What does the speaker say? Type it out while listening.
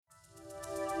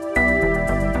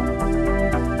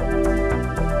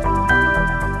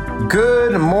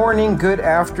Good morning, good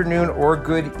afternoon, or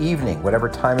good evening, whatever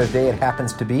time of day it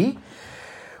happens to be,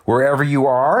 wherever you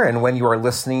are, and when you are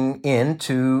listening in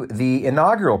to the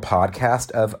inaugural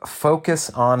podcast of Focus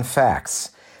on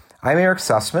Facts. I'm Eric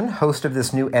Sussman, host of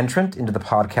this new entrant into the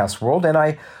podcast world, and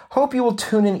I hope you will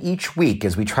tune in each week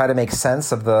as we try to make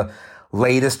sense of the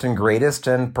latest and greatest,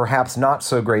 and perhaps not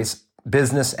so great,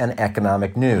 business and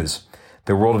economic news,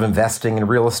 the world of investing in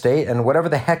real estate, and whatever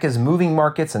the heck is moving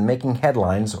markets and making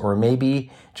headlines, or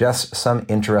maybe just some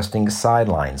interesting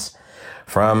sidelines.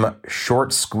 From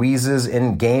short squeezes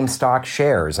in GameStop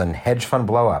shares and hedge fund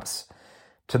blowups,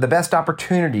 to the best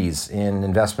opportunities in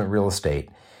investment real estate,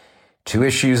 to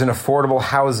issues in affordable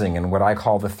housing and what I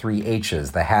call the three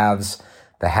H's, the haves,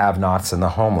 the have-nots, and the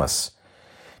homeless,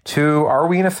 to are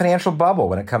we in a financial bubble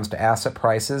when it comes to asset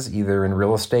prices, either in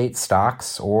real estate,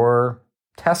 stocks, or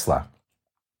Tesla,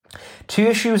 to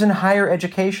issues in higher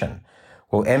education.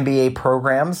 Will MBA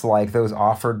programs like those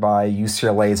offered by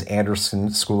UCLA's Anderson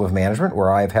School of Management,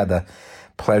 where I've had the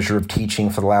pleasure of teaching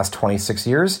for the last 26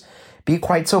 years, be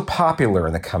quite so popular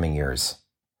in the coming years?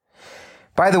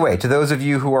 By the way, to those of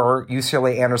you who are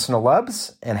UCLA Anderson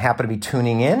alums and happen to be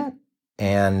tuning in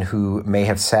and who may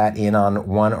have sat in on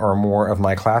one or more of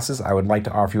my classes, I would like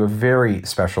to offer you a very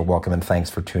special welcome and thanks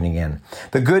for tuning in.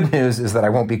 The good news is that I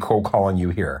won't be cold calling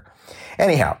you here.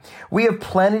 Anyhow, we have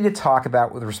plenty to talk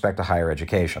about with respect to higher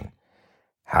education.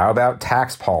 How about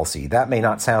tax policy? That may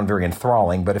not sound very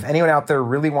enthralling, but if anyone out there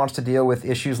really wants to deal with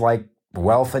issues like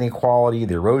wealth inequality,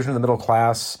 the erosion of the middle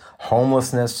class,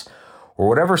 homelessness, or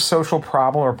whatever social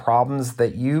problem or problems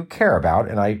that you care about,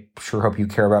 and I sure hope you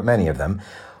care about many of them,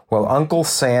 well, Uncle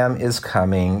Sam is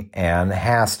coming and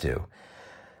has to.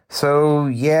 So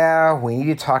yeah, we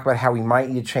need to talk about how we might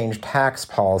need to change tax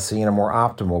policy in a more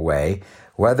optimal way,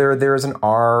 whether there is an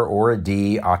R or a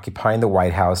D occupying the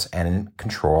White House and in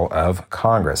control of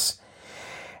Congress.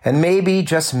 And maybe,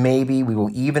 just maybe, we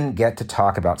will even get to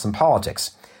talk about some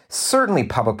politics. Certainly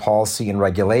public policy and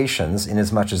regulations, in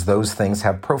as much as those things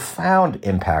have profound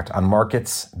impact on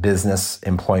markets, business,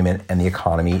 employment, and the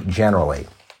economy generally.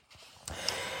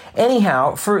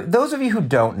 Anyhow, for those of you who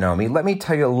don't know me, let me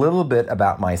tell you a little bit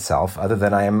about myself, other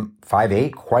than I am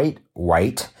 5'8", quite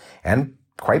white, and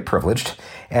quite privileged,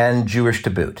 and Jewish to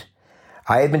boot.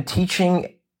 I have been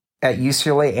teaching at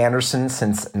UCLA Anderson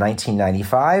since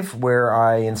 1995, where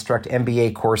I instruct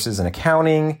MBA courses in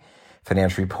accounting,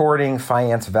 financial reporting,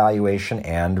 finance valuation,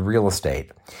 and real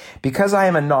estate. Because I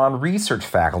am a non-research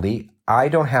faculty, I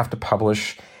don't have to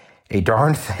publish a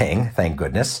darn thing, thank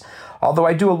goodness, although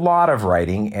I do a lot of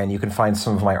writing, and you can find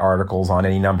some of my articles on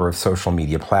any number of social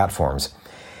media platforms.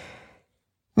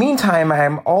 Meantime, I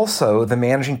am also the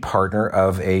managing partner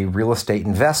of a real estate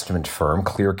investment firm,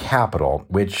 Clear Capital,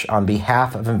 which on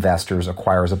behalf of investors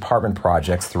acquires apartment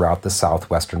projects throughout the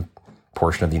southwestern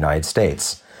portion of the United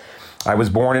States. I was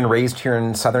born and raised here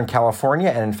in Southern California,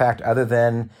 and in fact, other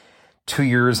than 2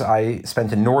 years I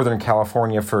spent in Northern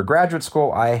California for graduate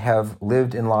school, I have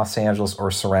lived in Los Angeles or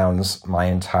surrounds my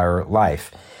entire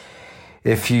life.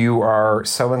 If you are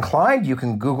so inclined, you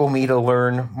can Google me to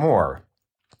learn more.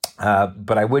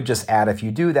 But I would just add, if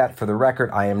you do that, for the record,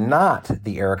 I am not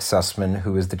the Eric Sussman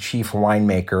who is the chief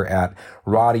winemaker at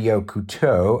Radio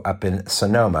Couteau up in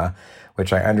Sonoma,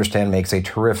 which I understand makes a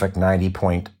terrific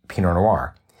 90-point Pinot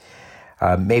Noir.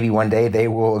 Maybe one day they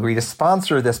will agree to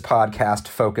sponsor this podcast,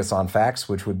 Focus on Facts,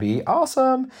 which would be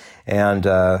awesome and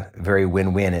very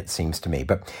win-win, it seems to me.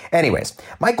 But anyways,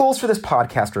 my goals for this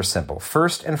podcast are simple.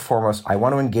 First and foremost, I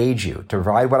want to engage you to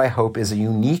provide what I hope is a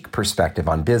unique perspective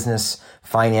on business,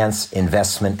 finance,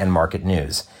 investment, and market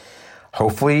news.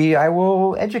 Hopefully, I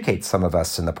will educate some of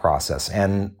us in the process,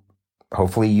 and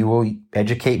hopefully you will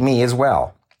educate me as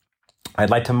well. I'd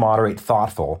like to moderate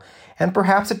thoughtful and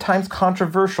perhaps at times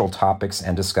controversial topics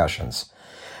and discussions.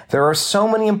 There are so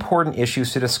many important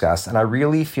issues to discuss, and I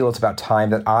really feel it's about time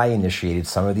that I initiated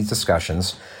some of these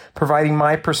discussions, providing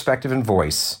my perspective and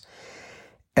voice.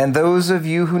 And those of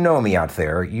you who know me out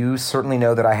there, you certainly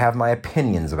know that I have my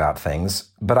opinions about things,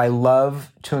 but I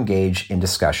love to engage in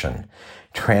discussion,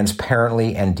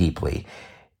 transparently and deeply.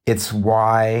 It's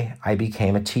why I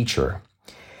became a teacher.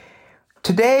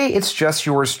 Today, it's just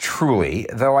yours truly,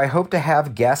 though I hope to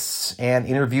have guests and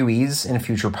interviewees in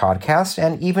future podcasts,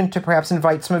 and even to perhaps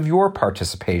invite some of your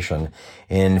participation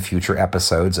in future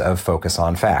episodes of Focus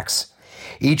on Facts.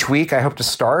 Each week, I hope to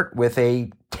start with a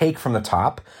take from the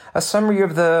top, a summary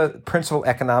of the principal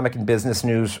economic and business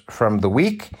news from the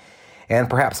week, and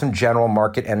perhaps some general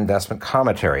market and investment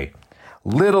commentary.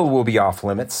 Little will be off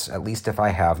limits, at least if I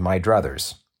have my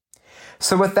druthers.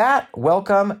 So with that,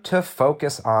 welcome to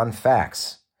Focus on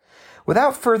Facts.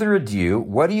 Without further ado,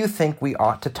 what do you think we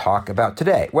ought to talk about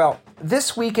today? Well,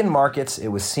 this week in markets, it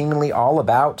was seemingly all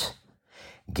about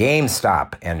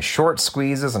GameStop and short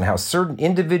squeezes and how certain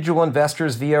individual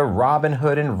investors via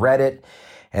Robinhood and Reddit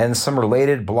and some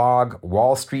related blog,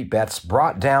 Wall Street Bets,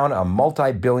 brought down a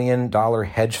multi-billion-dollar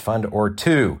hedge fund or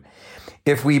two.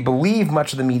 If we believe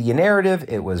much of the media narrative,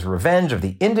 it was revenge of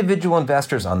the individual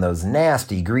investors on those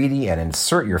nasty, greedy, and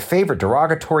insert your favorite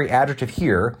derogatory adjective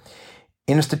here,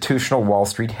 institutional Wall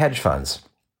Street hedge funds.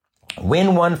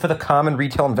 Win one for the common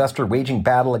retail investor waging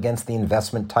battle against the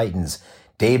investment titans.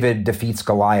 David defeats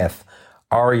Goliath.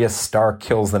 Arya Stark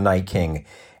kills the Night King.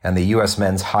 And the U.S.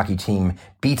 men's hockey team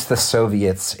beats the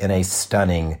Soviets in a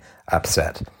stunning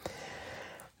upset.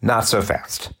 Not so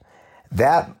fast.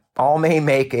 That all may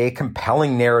make a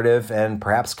compelling narrative and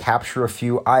perhaps capture a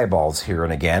few eyeballs here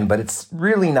and again, but it's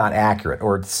really not accurate,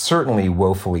 or it's certainly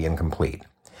woefully incomplete.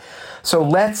 So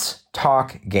let's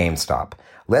talk GameStop.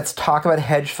 Let's talk about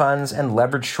hedge funds and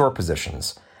leveraged short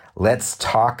positions. Let's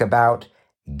talk about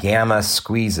gamma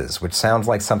squeezes, which sounds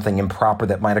like something improper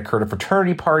that might occur at a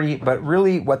fraternity party, but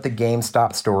really what the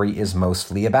GameStop story is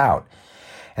mostly about,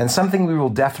 and something we will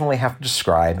definitely have to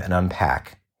describe and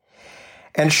unpack.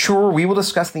 And sure, we will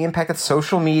discuss the impact of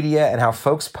social media and how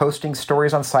folks posting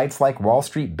stories on sites like Wall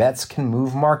Street Bets can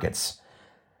move markets.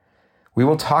 We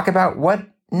will talk about what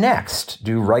next.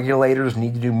 Do regulators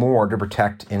need to do more to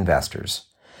protect investors?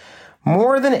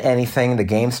 More than anything, the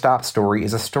GameStop story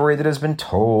is a story that has been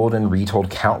told and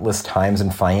retold countless times in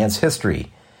finance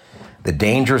history. The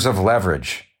dangers of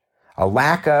leverage, a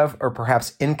lack of or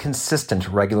perhaps inconsistent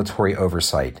regulatory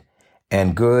oversight,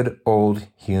 and good old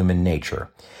human nature.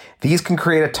 These can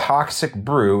create a toxic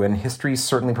brew, and history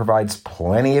certainly provides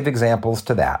plenty of examples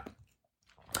to that.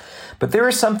 But there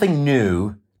is something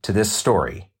new to this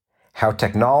story. How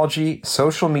technology,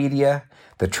 social media,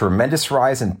 the tremendous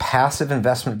rise in passive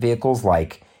investment vehicles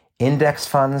like index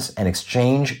funds and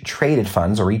exchange-traded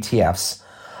funds, or ETFs,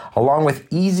 along with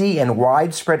easy and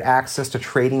widespread access to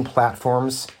trading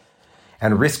platforms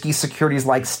and risky securities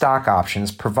like stock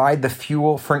options, provide the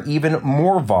fuel for an even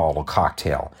more volatile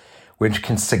cocktail, which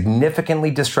can significantly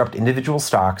disrupt individual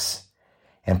stocks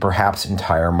and perhaps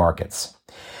entire markets.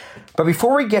 But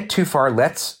before we get too far,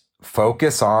 let's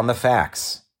focus on the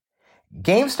facts.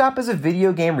 GameStop is a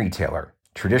video game retailer,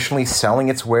 traditionally selling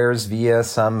its wares via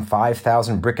some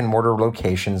 5,000 brick-and-mortar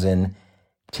locations in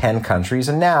 10 countries,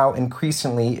 and now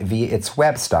increasingly via its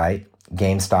website,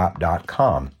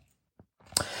 GameStop.com.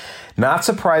 Not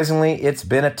surprisingly, it's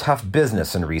been a tough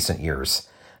business in recent years.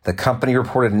 The company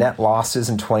reported net losses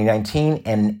in 2019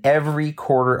 and in every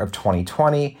quarter of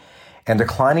 2020, and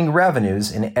declining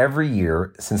revenues in every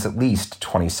year since at least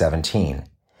 2017.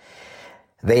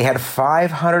 They had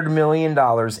 $500 million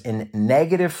in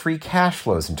negative free cash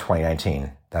flows in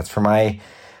 2019. That's for my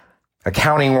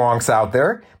accounting wonks out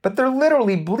there, but they're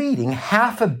literally bleeding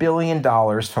 $500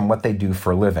 million from what they do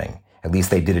for a living. At least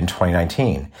they did in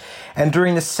 2019. And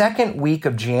during the second week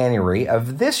of January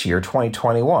of this year,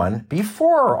 2021,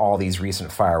 before all these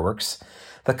recent fireworks,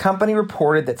 the company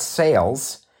reported that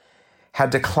sales had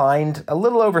declined a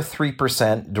little over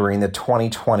 3% during the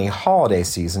 2020 holiday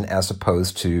season as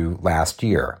opposed to last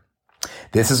year.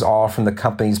 This is all from the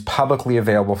company's publicly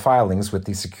available filings with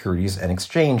the Securities and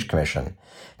Exchange Commission.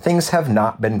 Things have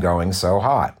not been going so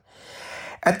hot.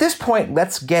 At this point,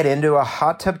 let's get into a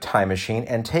hot tub time machine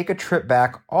and take a trip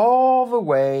back all the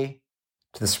way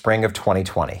to the spring of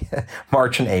 2020,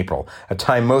 March and April, a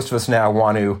time most of us now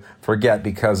want to forget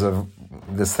because of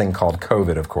this thing called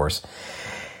COVID, of course.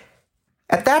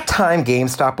 At that time,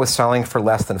 GameStop was selling for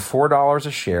less than $4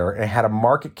 a share and had a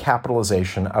market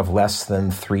capitalization of less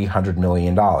than $300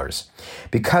 million.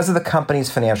 Because of the company's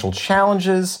financial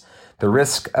challenges, the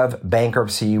risk of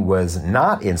bankruptcy was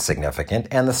not insignificant,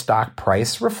 and the stock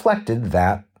price reflected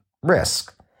that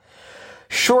risk.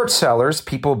 Short sellers,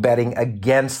 people betting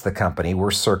against the company,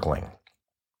 were circling.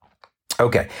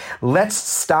 Okay, let's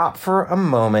stop for a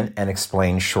moment and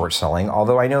explain short selling,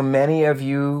 although I know many of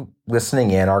you listening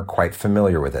in are quite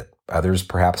familiar with it, others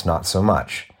perhaps not so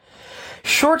much.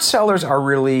 Short sellers are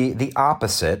really the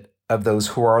opposite of those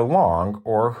who are long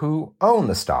or who own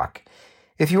the stock.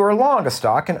 If you are long a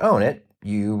stock and own it,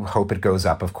 you hope it goes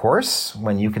up, of course,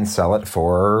 when you can sell it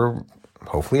for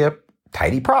hopefully a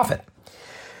tidy profit.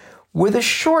 With a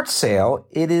short sale,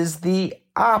 it is the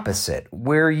opposite,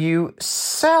 where you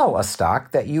sell a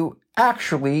stock that you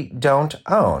actually don't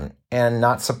own. And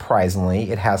not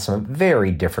surprisingly, it has some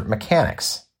very different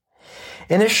mechanics.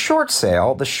 In a short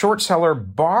sale, the short seller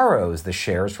borrows the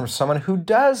shares from someone who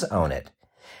does own it.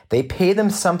 They pay them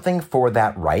something for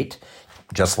that right,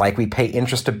 just like we pay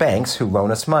interest to banks who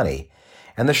loan us money.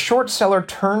 and the short seller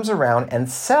turns around and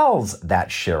sells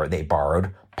that share they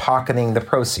borrowed, pocketing the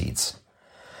proceeds.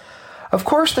 Of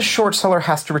course, the short seller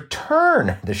has to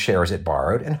return the shares it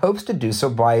borrowed and hopes to do so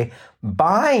by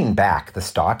buying back the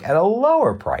stock at a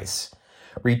lower price,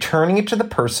 returning it to the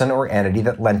person or entity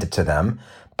that lent it to them,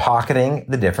 pocketing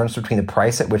the difference between the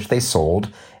price at which they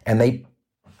sold and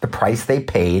the price they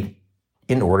paid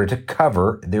in order to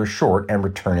cover their short and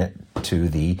return it to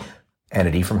the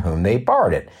entity from whom they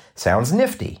borrowed it. Sounds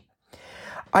nifty.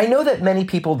 I know that many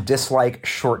people dislike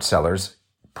short sellers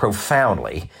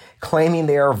profoundly, claiming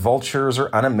they are vultures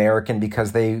or un-American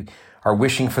because they are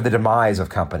wishing for the demise of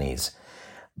companies.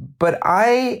 But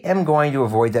I am going to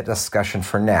avoid that discussion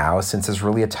for now, since it's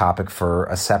really a topic for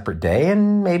a separate day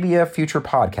and maybe a future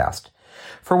podcast.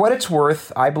 For what it's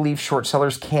worth, I believe short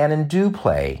sellers can and do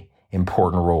play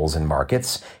important roles in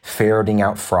markets, ferreting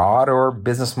out fraud or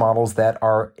business models that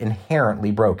are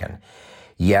inherently broken.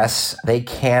 Yes, they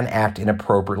can act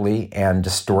inappropriately and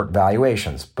distort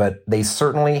valuations, but they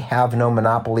certainly have no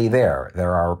monopoly there.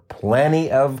 There are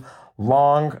plenty of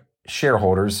long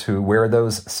shareholders who wear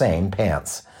those same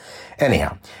pants.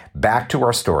 Anyhow, back to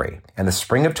our story. In the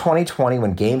spring of 2020,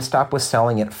 when GameStop was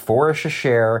selling at $4-ish a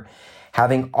share,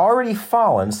 having already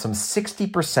fallen some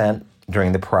 60%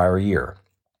 during the prior year.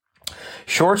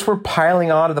 Shorts were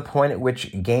piling on to the point at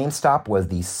which GameStop was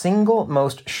the single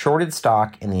most shorted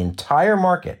stock in the entire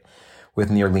market, with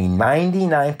nearly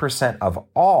 99% of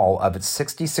all of its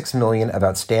 66 million of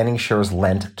outstanding shares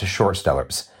lent to short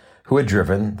sellers, who had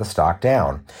driven the stock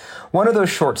down. One of those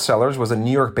short sellers was a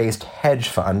New York-based hedge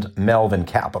fund, Melvin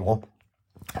Capital,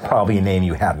 probably a name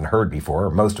you hadn't heard before,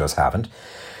 or most of us haven't,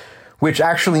 which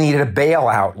actually needed a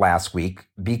bailout last week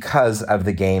because of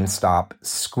the GameStop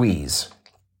squeeze.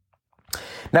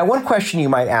 Now, one question you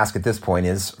might ask at this point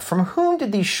is, from whom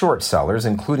did these short sellers,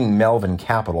 including Melvin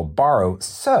Capital, borrow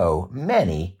so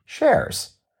many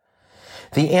shares?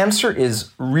 The answer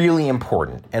is really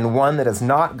important, and one that has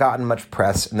not gotten much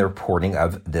press in the reporting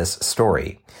of this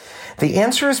story. The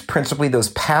answer is principally those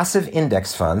passive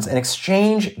index funds and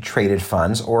exchange-traded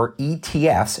funds, or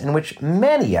ETFs, in which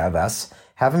many of us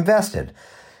have invested.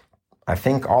 I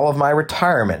think all of my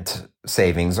retirement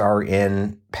savings are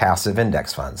in passive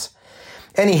index funds.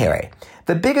 Anyway,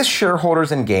 the biggest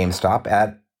shareholders in GameStop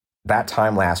at that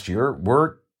time last year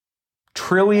were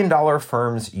trillion-dollar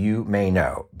firms you may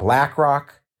know: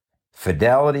 BlackRock,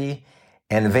 Fidelity,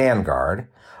 and Vanguard,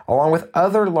 along with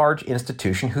other large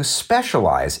institutions who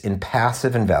specialize in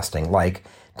passive investing like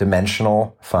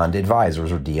Dimensional Fund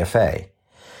Advisors, or DFA.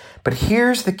 But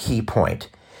here's the key point.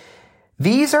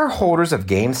 These are holders of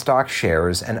GameStop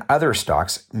shares and other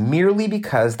stocks merely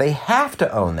because they have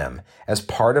to own them as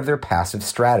part of their passive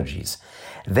strategies.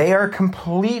 They are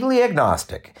completely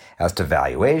agnostic as to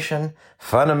valuation,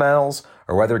 fundamentals,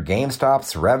 or whether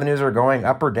GameStop's revenues are going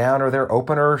up or down, or they're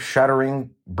open or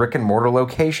shuttering brick and mortar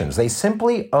locations. They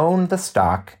simply own the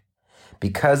stock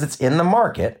because it's in the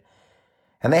market,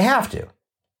 and they have to.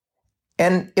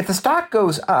 And if the stock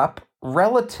goes up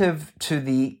relative to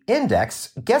the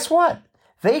index, guess what?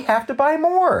 They have to buy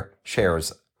more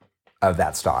shares of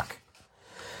that stock.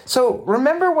 So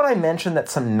remember when I mentioned that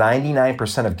some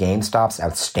 99% of GameStop's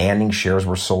outstanding shares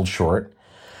were sold short?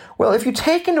 Well, if you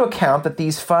take into account that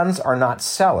these funds are not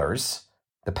sellers,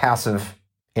 the passive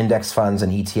index funds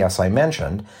and ETFs I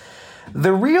mentioned,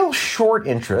 the real short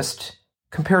interest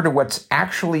compared to what's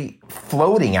actually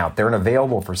floating out there and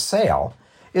available for sale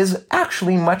is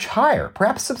actually much higher,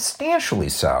 perhaps substantially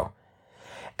so.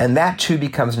 And that too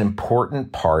becomes an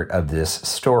important part of this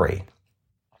story.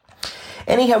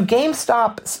 Anyhow,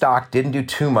 GameStop stock didn't do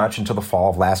too much until the fall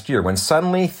of last year, when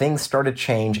suddenly things started to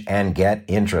change and get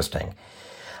interesting.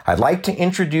 I'd like to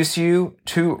introduce you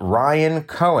to Ryan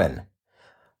Cohen,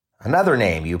 another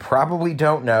name you probably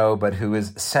don't know, but who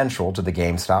is central to the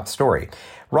GameStop story.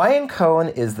 Ryan Cohen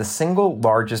is the single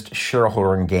largest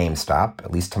shareholder in GameStop,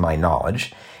 at least to my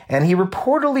knowledge, and he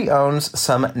reportedly owns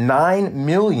some 9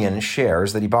 million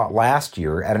shares that he bought last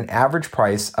year at an average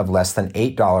price of less than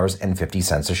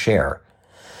 $8.50 a share.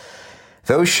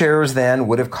 Those shares then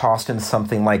would have cost him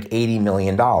something like $80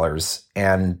 million,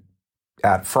 and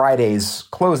at Friday's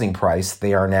closing price,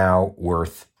 they are now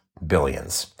worth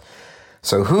billions.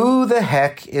 So who the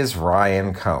heck is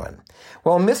Ryan Cohen?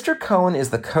 Well, Mr. Cohen is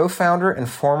the co-founder and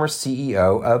former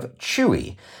CEO of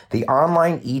Chewy, the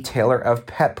online e-tailer of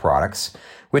pet products,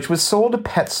 which was sold to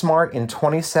PetSmart in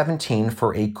 2017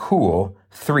 for a cool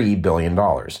 $3 billion.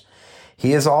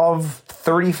 He is all of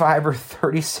 35 or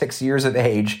 36 years of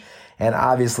age and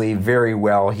obviously very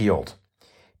well heeled.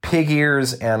 Pig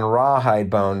ears and rawhide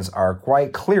bones are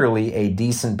quite clearly a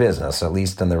decent business, at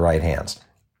least in the right hands.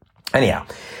 Anyhow,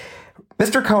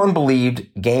 Mr. Cohen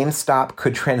believed GameStop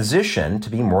could transition to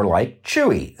be more like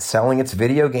Chewy, selling its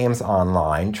video games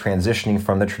online, transitioning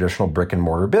from the traditional brick and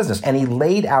mortar business. And he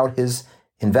laid out his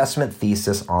investment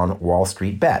thesis on Wall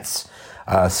Street Bets,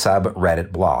 a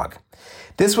subreddit blog.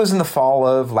 This was in the fall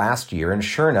of last year, and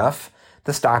sure enough,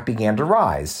 the stock began to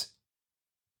rise,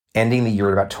 ending the year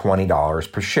at about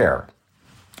 $20 per share.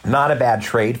 Not a bad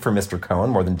trade for Mr.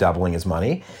 Cohen, more than doubling his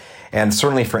money. And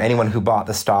certainly for anyone who bought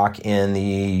the stock in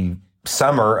the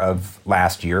summer of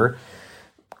last year,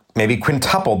 maybe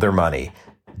quintupled their money.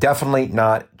 Definitely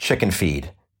not chicken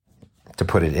feed, to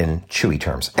put it in Chewy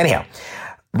terms. Anyhow,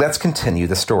 let's continue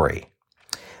the story.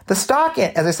 The stock,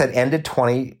 as I said, ended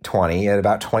 2020 at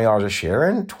about $20 a share,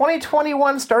 and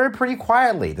 2021 started pretty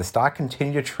quietly. The stock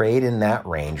continued to trade in that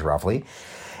range, roughly.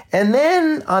 And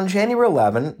then on January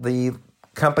 11, the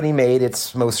company made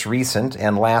its most recent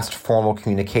and last formal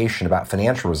communication about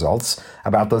financial results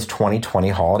about those 2020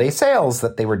 holiday sales,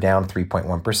 that they were down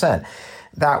 3.1%.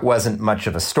 That wasn't much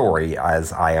of a story,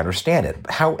 as I understand it.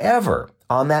 However,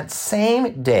 on that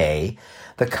same day,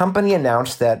 the company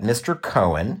announced that Mr.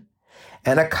 Cohen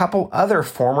and a couple other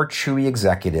former Chewy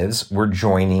executives were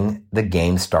joining the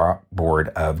GameStop board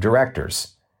of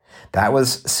directors. That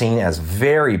was seen as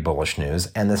very bullish news,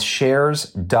 and the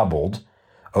shares doubled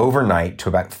overnight to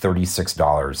about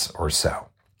 $36 or so.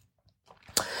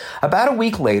 About a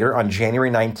week later, on January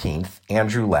 19th,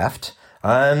 Andrew Left,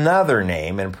 another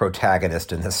name and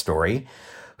protagonist in this story,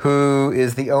 who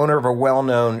is the owner of a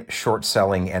well-known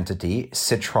short-selling entity,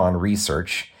 Citron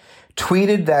Research,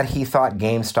 tweeted that he thought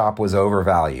GameStop was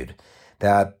overvalued,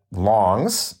 that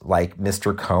longs, like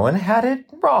Mr. Cohen, had it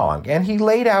wrong, and he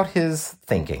laid out his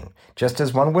thinking, just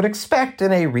as one would expect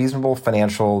in a reasonable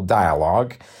financial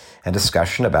dialogue and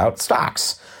discussion about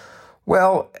stocks.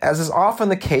 Well, as is often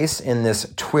the case in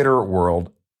this Twitter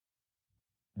world,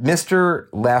 Mr.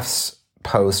 Left's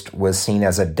post was seen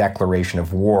as a declaration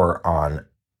of war on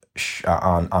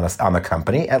the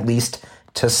company, at least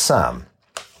to some.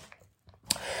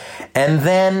 And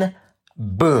then,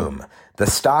 boom, the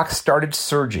stock started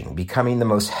surging, becoming the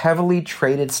most heavily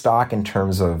traded stock in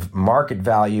terms of market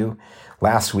value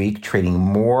last week, trading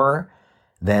more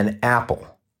than Apple.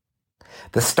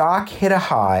 The stock hit a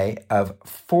high of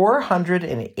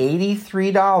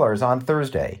 $483 on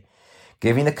Thursday,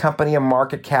 giving the company a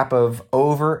market cap of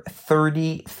over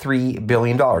 $33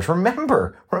 billion.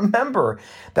 Remember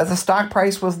that the stock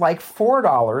price was like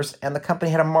 $4 and the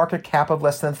company had a market cap of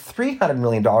less than $300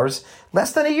 million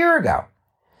less than a year ago.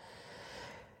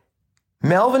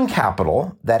 Melvin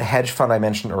Capital, that hedge fund I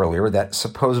mentioned earlier that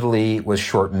supposedly was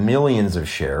short millions of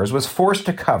shares, was forced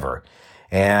to cover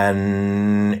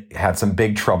and had some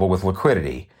big trouble with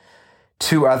liquidity.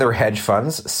 Two other hedge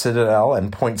funds, Citadel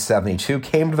and Point72,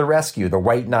 came to the rescue, the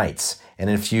White Knights, and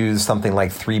infused something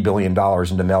like $3 billion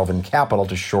into Melvin Capital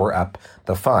to shore up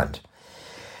the fund.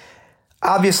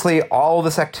 Obviously, all of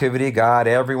this activity got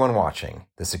everyone watching.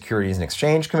 The Securities and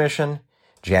Exchange Commission,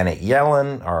 Janet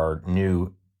Yellen, our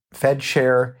new Fed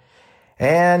chair,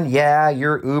 and yeah,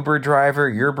 your Uber driver,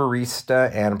 your barista,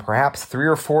 and perhaps 3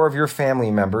 or 4 of your family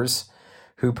members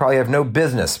who probably have no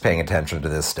business paying attention to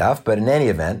this stuff, but in any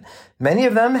event, many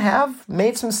of them have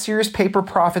made some serious paper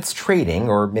profits trading,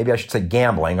 or maybe I should say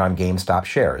gambling, on GameStop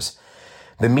shares.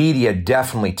 The media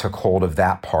definitely took hold of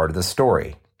that part of the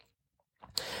story.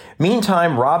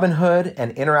 Meantime, Robinhood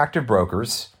and Interactive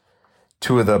Brokers,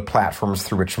 two of the platforms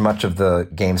through which much of the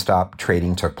GameStop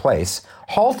trading took place,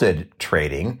 halted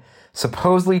trading,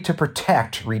 supposedly to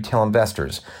protect retail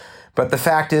investors. But the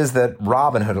fact is that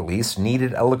Robinhood, at least,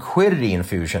 needed a liquidity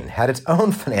infusion, had its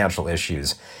own financial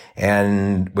issues,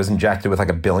 and was injected with like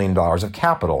 $1 billion of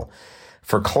capital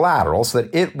for collateral so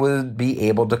that it would be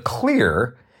able to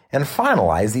clear and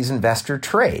finalize these investor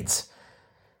trades.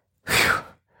 Whew.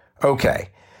 Okay,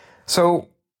 so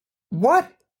what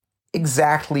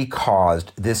exactly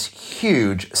caused this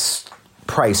huge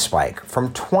price spike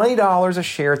from $20 a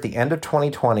share at the end of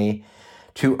 2020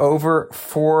 to over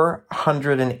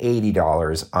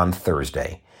 $480 on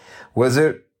Thursday? Was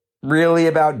it really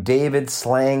about David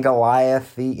slaying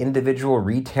Goliath, the individual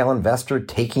retail investor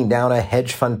taking down a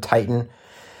hedge fund titan,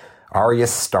 Arya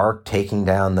Stark taking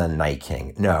down the Night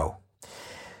King? No.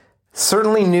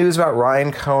 Certainly news about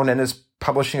Ryan Cohen and his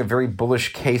publishing a very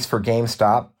bullish case for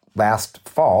GameStop last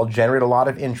fall generated a lot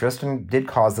of interest and did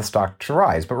cause the stock to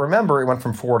rise. But remember, it went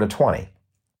from 4 to 20.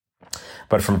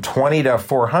 But from 20 to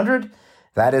 400,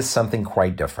 that is something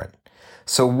quite different.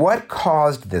 So what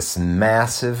caused this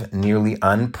massive, nearly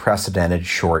unprecedented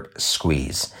short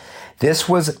squeeze? This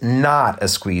was not a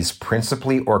squeeze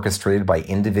principally orchestrated by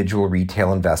individual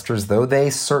retail investors, though they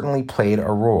certainly played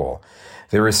a role.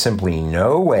 There is simply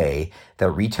no way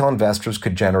that retail investors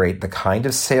could generate the kind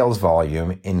of sales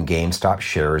volume in GameStop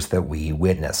shares that we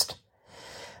witnessed.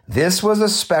 This was a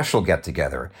special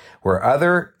get-together where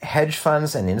other hedge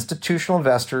funds and institutional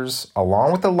investors,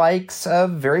 along with the likes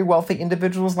of very wealthy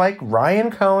individuals like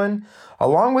Ryan Cohen,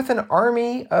 along with an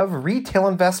army of retail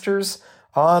investors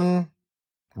on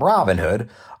Robinhood,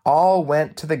 all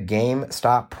went to the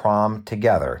GameStop prom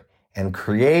together and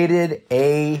created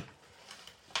a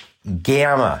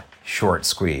gamma short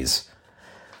squeeze.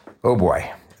 Oh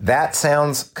boy, that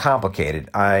sounds complicated.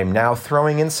 I'm now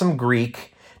throwing in some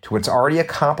Greek to what's already a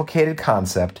complicated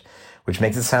concept, which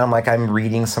makes it sound like I'm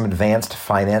reading some advanced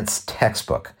finance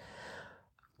textbook.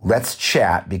 Let's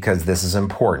chat because this is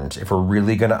important if we're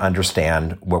really going to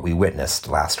understand what we witnessed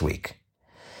last week.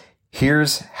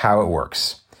 Here's how it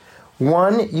works.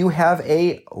 One, you have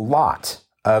a lot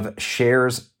of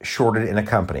shares shorted in a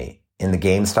company. In the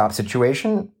GameStop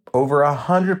situation, over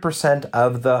 100%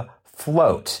 of the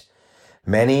float.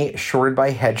 Many shorted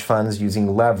by hedge funds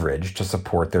using leverage to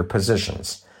support their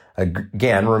positions.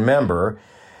 Again, remember,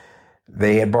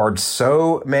 they had borrowed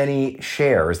so many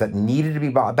shares that needed to be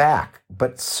bought back,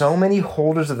 but so many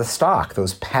holders of the stock,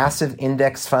 those passive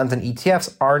index funds and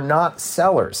ETFs, are not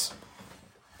sellers.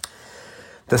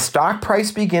 The stock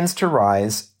price begins to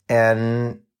rise,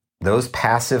 and those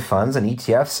passive funds and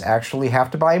ETFs actually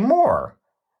have to buy more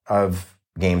of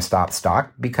GameStop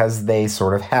stock because they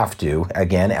sort of have to,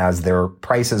 again, as their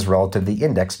prices relative to the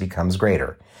index becomes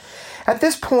greater. At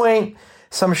this point,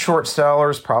 some short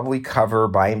sellers probably cover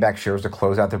buying back shares to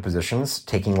close out their positions,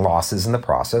 taking losses in the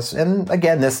process. And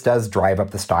again, this does drive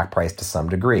up the stock price to some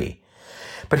degree.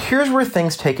 But here's where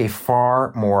things take a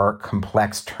far more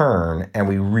complex turn, and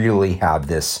we really have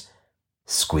this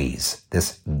squeeze,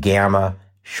 this gamma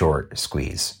short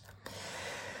squeeze.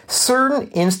 Certain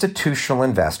institutional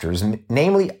investors,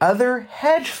 namely other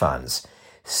hedge funds,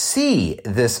 see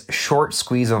this short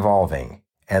squeeze evolving,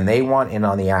 and they want in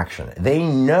on the action. They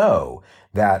know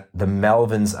that the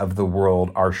Melvins of the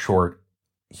world are short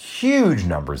huge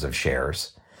numbers of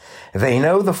shares. They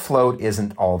know the float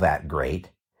isn't all that great.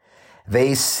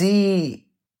 They see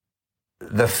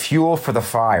the fuel for the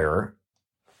fire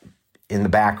in the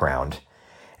background,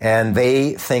 and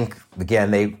they think,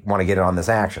 again, they want to get in on this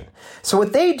action. So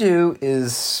what they do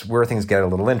is where things get a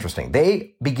little interesting.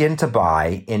 They begin to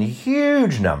buy in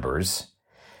huge numbers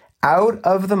out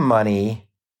of the money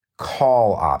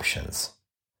call options.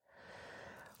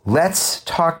 Let's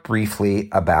talk briefly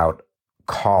about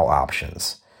call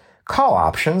options. Call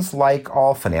options, like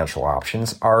all financial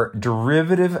options, are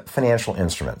derivative financial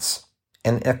instruments.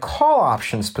 And a call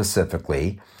option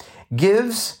specifically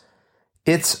gives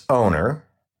its owner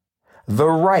the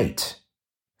right,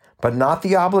 but not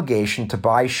the obligation, to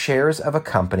buy shares of a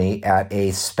company at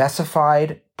a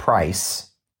specified price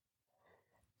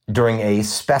during a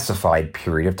specified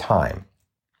period of time.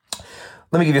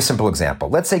 Let me give you a simple example.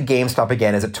 Let's say GameStop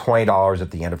again is at $20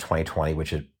 at the end of 2020,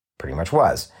 which it pretty much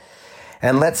was.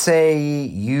 And let's say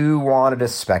you wanted to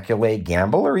speculate,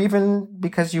 gamble, or even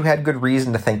because you had good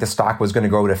reason to think the stock was going to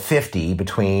go to 50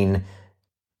 between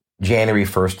January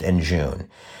 1st and June.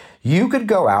 You could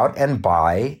go out and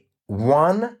buy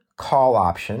one call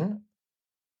option,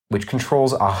 which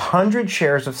controls 100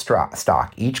 shares of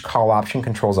stock. Each call option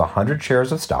controls 100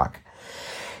 shares of stock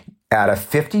at a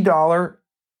 $50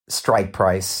 strike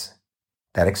price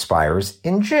that expires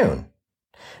in June.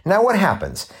 Now, what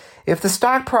happens? If the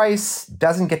stock price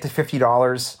doesn't get to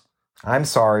 $50, I'm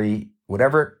sorry,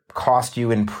 whatever it cost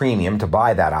you in premium to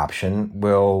buy that option,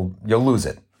 you'll lose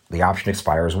it. The option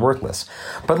expires worthless.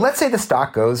 But let's say the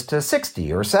stock goes to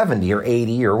 60 or 70 or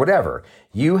 80 or whatever.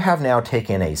 You have now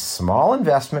taken a small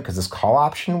investment because this call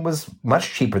option was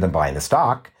much cheaper than buying the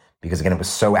stock because, again, it was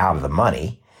so out of the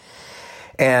money,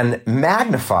 and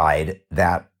magnified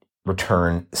that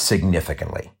return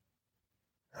significantly.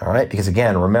 All right, because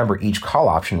again, remember, each call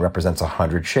option represents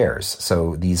 100 shares.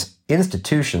 So these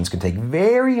institutions can take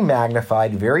very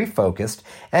magnified, very focused,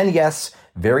 and yes,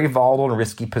 very volatile and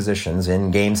risky positions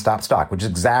in GameStop stock, which is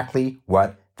exactly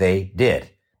what they did.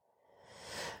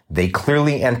 They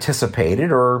clearly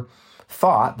anticipated or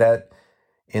thought that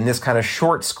in this kind of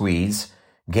short squeeze,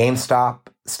 GameStop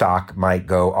stock might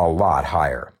go a lot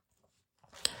higher.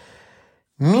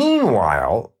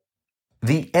 Meanwhile,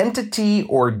 the entity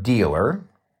or dealer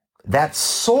that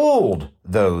sold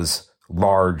those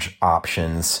large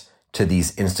options to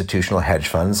these institutional hedge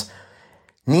funds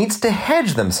needs to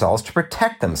hedge themselves to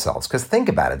protect themselves. Because think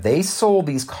about it. They sold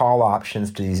these call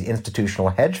options to these institutional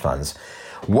hedge funds.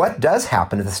 What does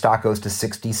happen if the stock goes to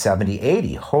 60, 70,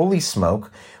 80? Holy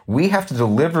smoke, we have to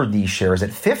deliver these shares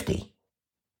at 50,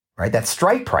 right? That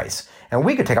strike price. and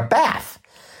we could take a bath.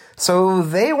 So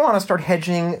they want to start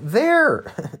hedging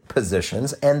their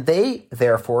positions, and they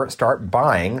therefore start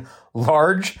buying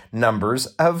large numbers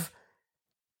of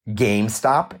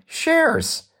GameStop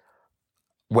shares.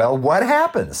 Well, what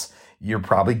happens? You're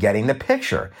probably getting the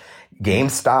picture.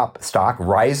 GameStop stock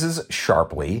rises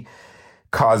sharply,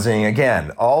 causing,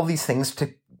 again, all these things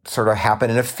to sort of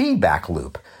happen in a feedback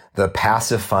loop. The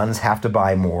passive funds have to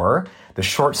buy more. The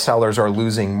short sellers are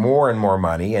losing more and more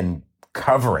money and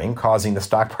causing the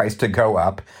stock price to go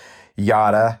up.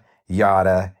 Yada,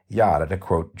 yada, yada, to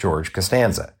quote George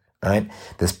Costanza. Right?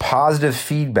 This positive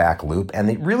feedback loop,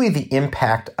 and really the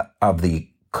impact of the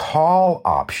call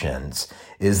options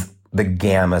is the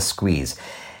gamma squeeze.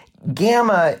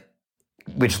 Gamma,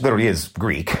 which literally is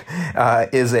Greek,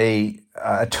 is a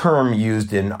term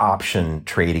used in option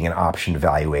trading and option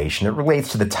valuation. It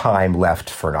relates to the time left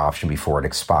for an option before it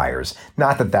expires.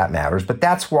 Not that that matters, but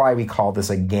that's why we call this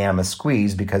a gamma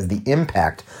squeeze, because the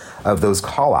impact of those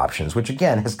call options, which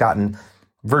again has gotten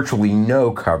virtually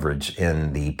no coverage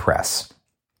in the press.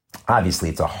 Obviously,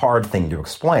 it's a hard thing to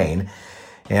explain,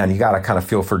 and you got to kind of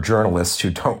feel for journalists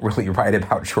who don't really write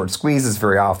about short squeezes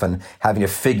very often, having to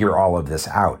figure all of this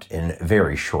out in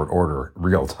very short order,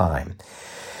 real time.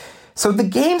 So the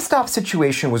GameStop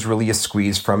situation was really a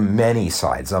squeeze from many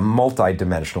sides, a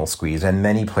multi-dimensional squeeze, and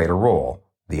many played a role.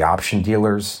 The option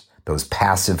dealers, those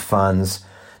passive funds,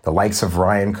 the likes of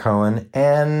Ryan Cohen,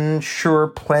 and sure,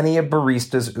 plenty of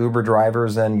baristas, Uber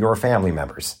drivers, and your family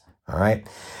members. All right.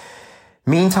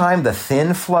 Meantime, the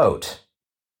thin float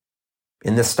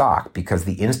in the stock, because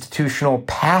the institutional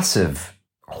passive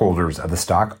holders of the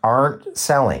stock aren't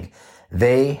selling.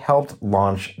 They helped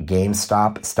launch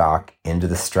GameStop stock into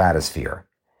the stratosphere.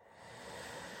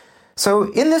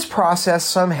 So in this process,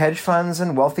 some hedge funds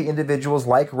and wealthy individuals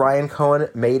like Ryan Cohen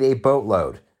made a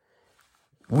boatload.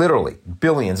 Literally,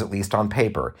 billions at least on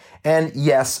paper. And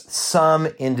yes, some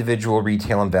individual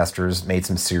retail investors made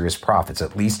some serious profits,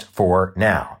 at least for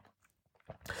now.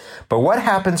 But what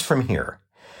happens from here?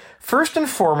 First and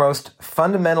foremost,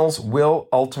 fundamentals will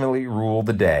ultimately rule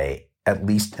the day, at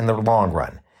least in the long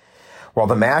run. While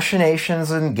the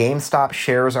machinations in GameStop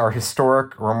shares are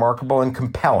historic, remarkable, and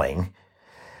compelling,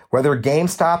 whether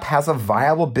GameStop has a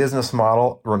viable business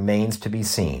model remains to be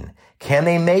seen. Can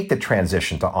they make the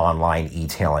transition to online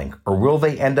e-tailing, or will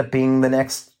they end up being the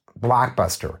next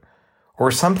Blockbuster, or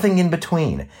something in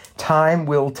between? Time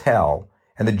will tell,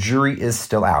 and the jury is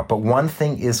still out. But one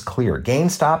thing is clear.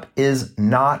 GameStop is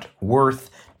not worth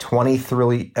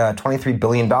 $23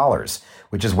 billion,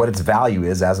 which is what its value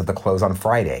is as of the close on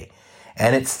Friday.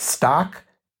 And its stock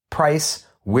price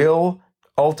will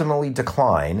ultimately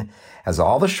decline as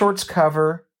all the shorts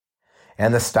cover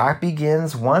and the stock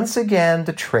begins once again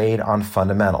to trade on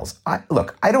fundamentals.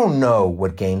 I don't know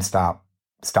what GameStop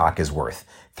stock is worth.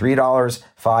 $3,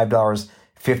 $5,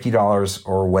 $50,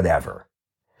 or whatever.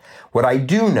 What I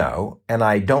do know, and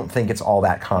I don't think it's all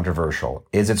that controversial,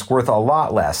 is it's worth a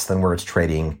lot less than where it's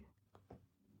trading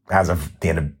as of the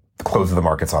end of the close of the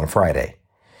markets on Friday.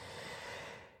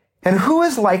 And who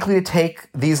is likely to take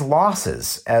these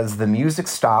losses as the music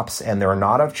stops and there are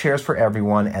not enough chairs for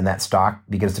everyone and that stock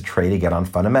begins to trade again on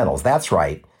fundamentals? That's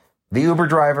right. The Uber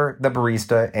driver, the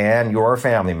barista, and your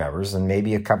family members, and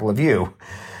maybe a couple of you,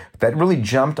 that really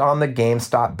jumped on the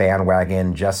GameStop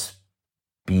bandwagon just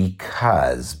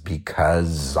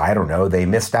because, I don't know, they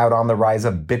missed out on the rise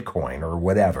of Bitcoin or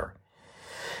whatever.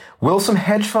 Will some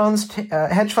hedge funds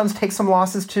take some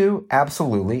losses too?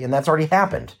 Absolutely, and that's already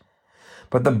happened.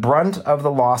 But the brunt of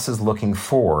the losses looking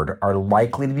forward are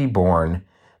likely to be borne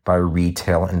by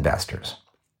retail investors.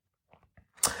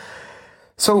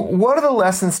 So what are the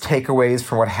lessons, takeaways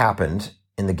from what happened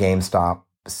in the GameStop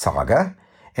saga,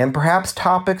 and perhaps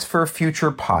topics for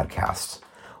future podcasts?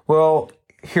 Well,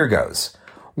 here goes.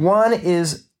 One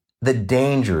is the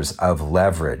dangers of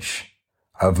leverage,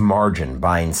 of margin,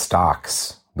 buying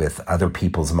stocks with other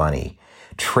people's money,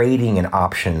 trading in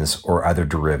options or other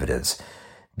derivatives.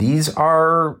 These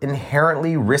are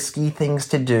inherently risky things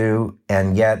to do,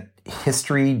 and yet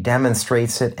history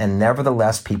demonstrates it, and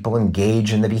nevertheless people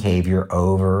engage in the behavior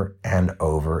over and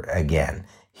over again.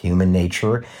 Human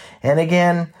nature, and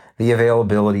again, the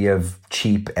availability of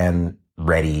cheap and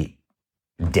ready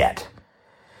debt.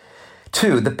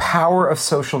 2, the power of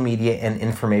social media and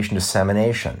information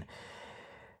dissemination.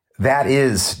 That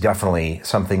is definitely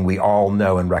something we all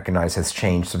know and recognize has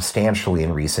changed substantially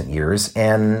in recent years,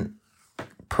 and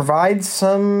provides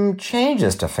some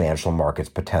changes to financial markets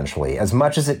potentially. As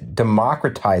much as it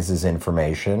democratizes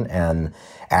information and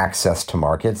access to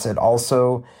markets, it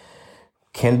also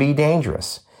can be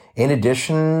dangerous. In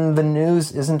addition, the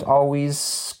news isn't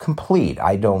always complete.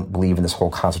 I don't believe in this whole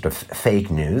concept of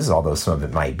fake news, although some of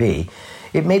it might be.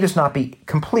 It may just not be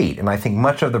complete, and I think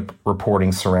much of the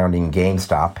reporting surrounding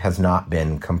GameStop has not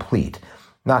been complete.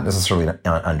 Not necessarily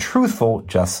untruthful,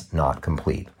 just not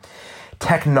complete.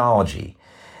 Technology.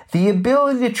 The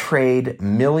ability to trade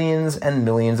millions and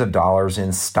millions of dollars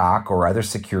in stock or other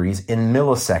securities in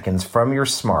milliseconds from your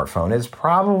smartphone is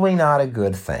probably not a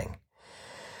good thing.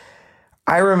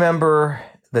 I remember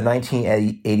the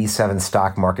 1987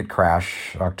 stock market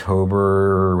crash,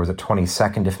 October, was it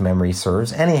 22nd if memory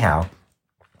serves? Anyhow,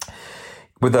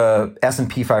 where the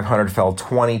S&P 500 fell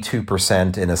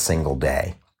 22% in a single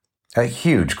day. A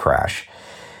huge crash.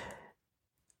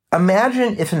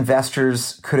 Imagine if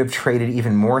investors could have traded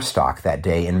even more stock that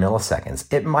day in milliseconds.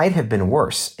 It might have been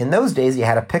worse. In those days, you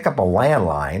had to pick up a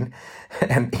landline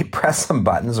and press some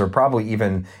buttons, or probably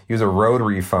even use a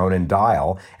rotary phone and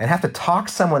dial, and have to talk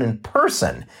to someone in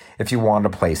person if you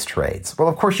wanted to place trades. Well,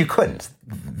 of course you couldn't.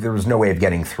 There was no way of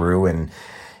getting through, and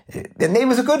it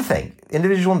was a good thing.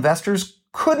 Individual investors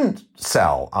couldn't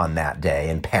sell on that day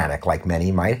and panic like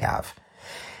many might have.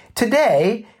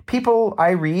 Today, people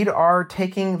I read are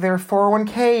taking their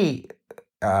 401k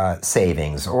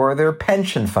savings or their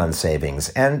pension fund savings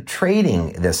and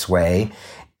trading this way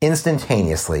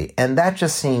instantaneously. And that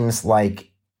just seems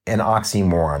like an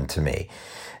oxymoron to me.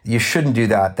 You shouldn't do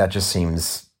that. That just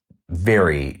seems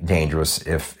very dangerous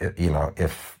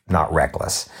if not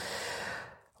reckless.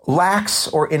 Lax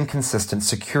or inconsistent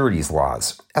securities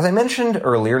laws. As I mentioned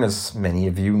earlier, and as many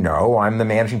of you know, I'm the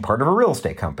managing partner of a real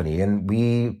estate company, and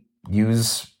we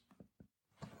use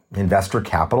investor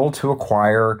capital to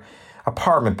acquire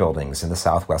apartment buildings in the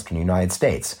southwestern United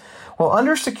States. Well,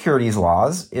 under securities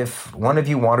laws, if one of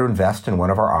you want to invest in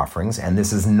one of our offerings, and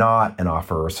this is not an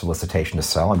offer or solicitation to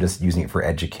sell, I'm just using it for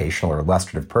educational or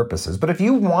illustrative purposes, but if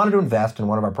you wanted to invest in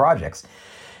one of our projects,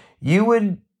 you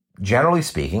would, generally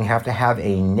speaking, have to have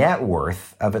a net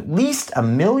worth of at least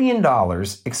 $1 million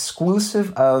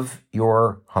exclusive of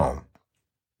your home.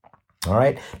 All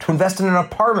right? To invest in an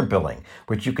apartment building,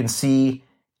 which you can see,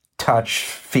 touch,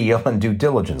 feel, and do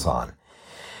diligence on.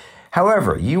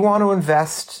 However, you want to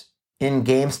invest in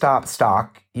GameStop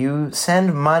stock, you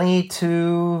send money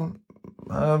to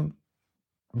a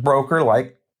broker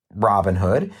like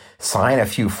Robinhood, sign a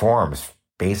few forms,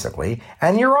 basically,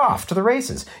 and you're off to the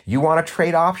races. You want to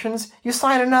trade options? You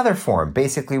sign another form,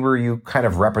 basically where you kind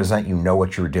of represent you know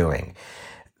what you're doing.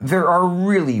 There are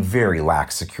really very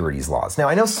lax securities laws. Now,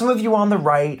 I know some of you on the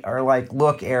right are like,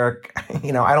 look, Eric,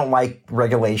 I don't like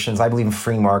regulations. I believe in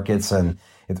free markets, and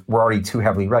we're already too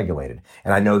heavily regulated.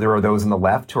 And I know there are those on the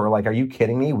left who are like, are you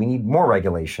kidding me? We need more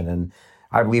regulation. And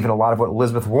I believe in a lot of what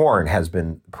Elizabeth Warren has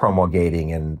been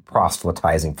promulgating and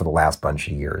proselytizing for the last bunch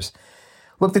of years.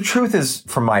 Look, the truth is,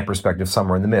 from my perspective,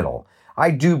 somewhere in the middle. I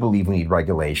do believe we need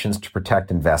regulations to protect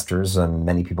investors and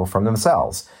many people from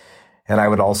themselves. And I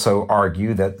would also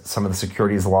argue that some of the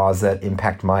securities laws that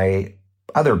impact my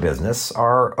other business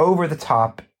are over the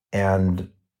top and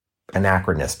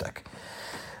anachronistic.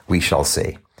 We shall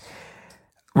see.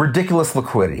 Ridiculous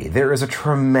liquidity. There is a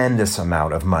tremendous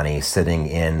amount of money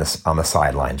sitting on the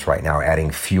sidelines right now, adding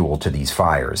fuel to these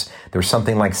fires. There's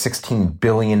something like $16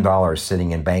 billion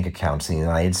sitting in bank accounts in the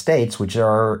United States, which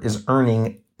is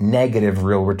earning negative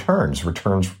real returns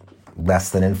less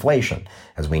than inflation.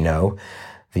 As we know,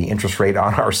 the interest rate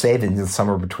on our savings is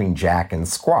somewhere between jack and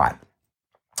squat.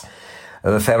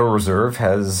 The Federal Reserve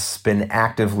has been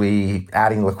actively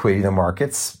adding liquidity to the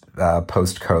markets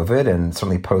post-COVID, and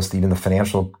certainly post even the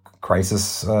financial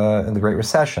crisis in the Great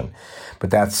Recession.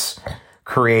 But that's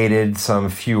created some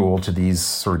fuel to these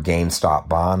sort of GameStop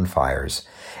bonfires.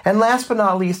 And last but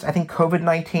not least, I think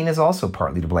COVID-19 is also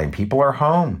partly to blame. People are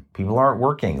home. People aren't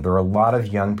working. There are a lot of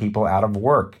young people out of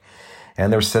work.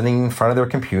 And they're sitting in front of their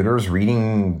computers,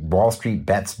 reading Wall Street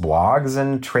Bets blogs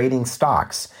and trading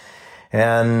stocks.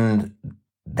 And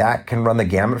that can run the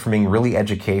gamut from being really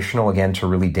educational, again, to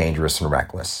really dangerous and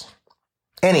reckless.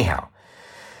 Anyhow,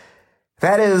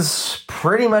 that is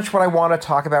pretty much what I want to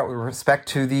talk about with respect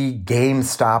to the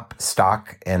GameStop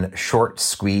stock and short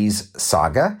squeeze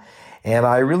saga. And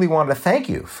I really wanted to thank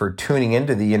you for tuning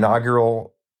into the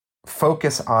inaugural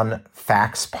Focus on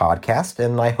Facts podcast.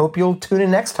 And I hope you'll tune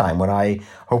in next time when I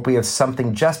hope we have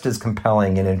something just as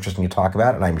compelling and interesting to talk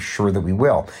about. And I'm sure that we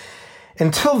will.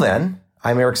 Until then,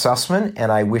 I'm Eric Sussman,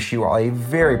 and I wish you all a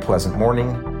very pleasant morning,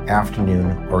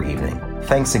 afternoon, or evening.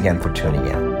 Thanks again for tuning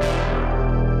in.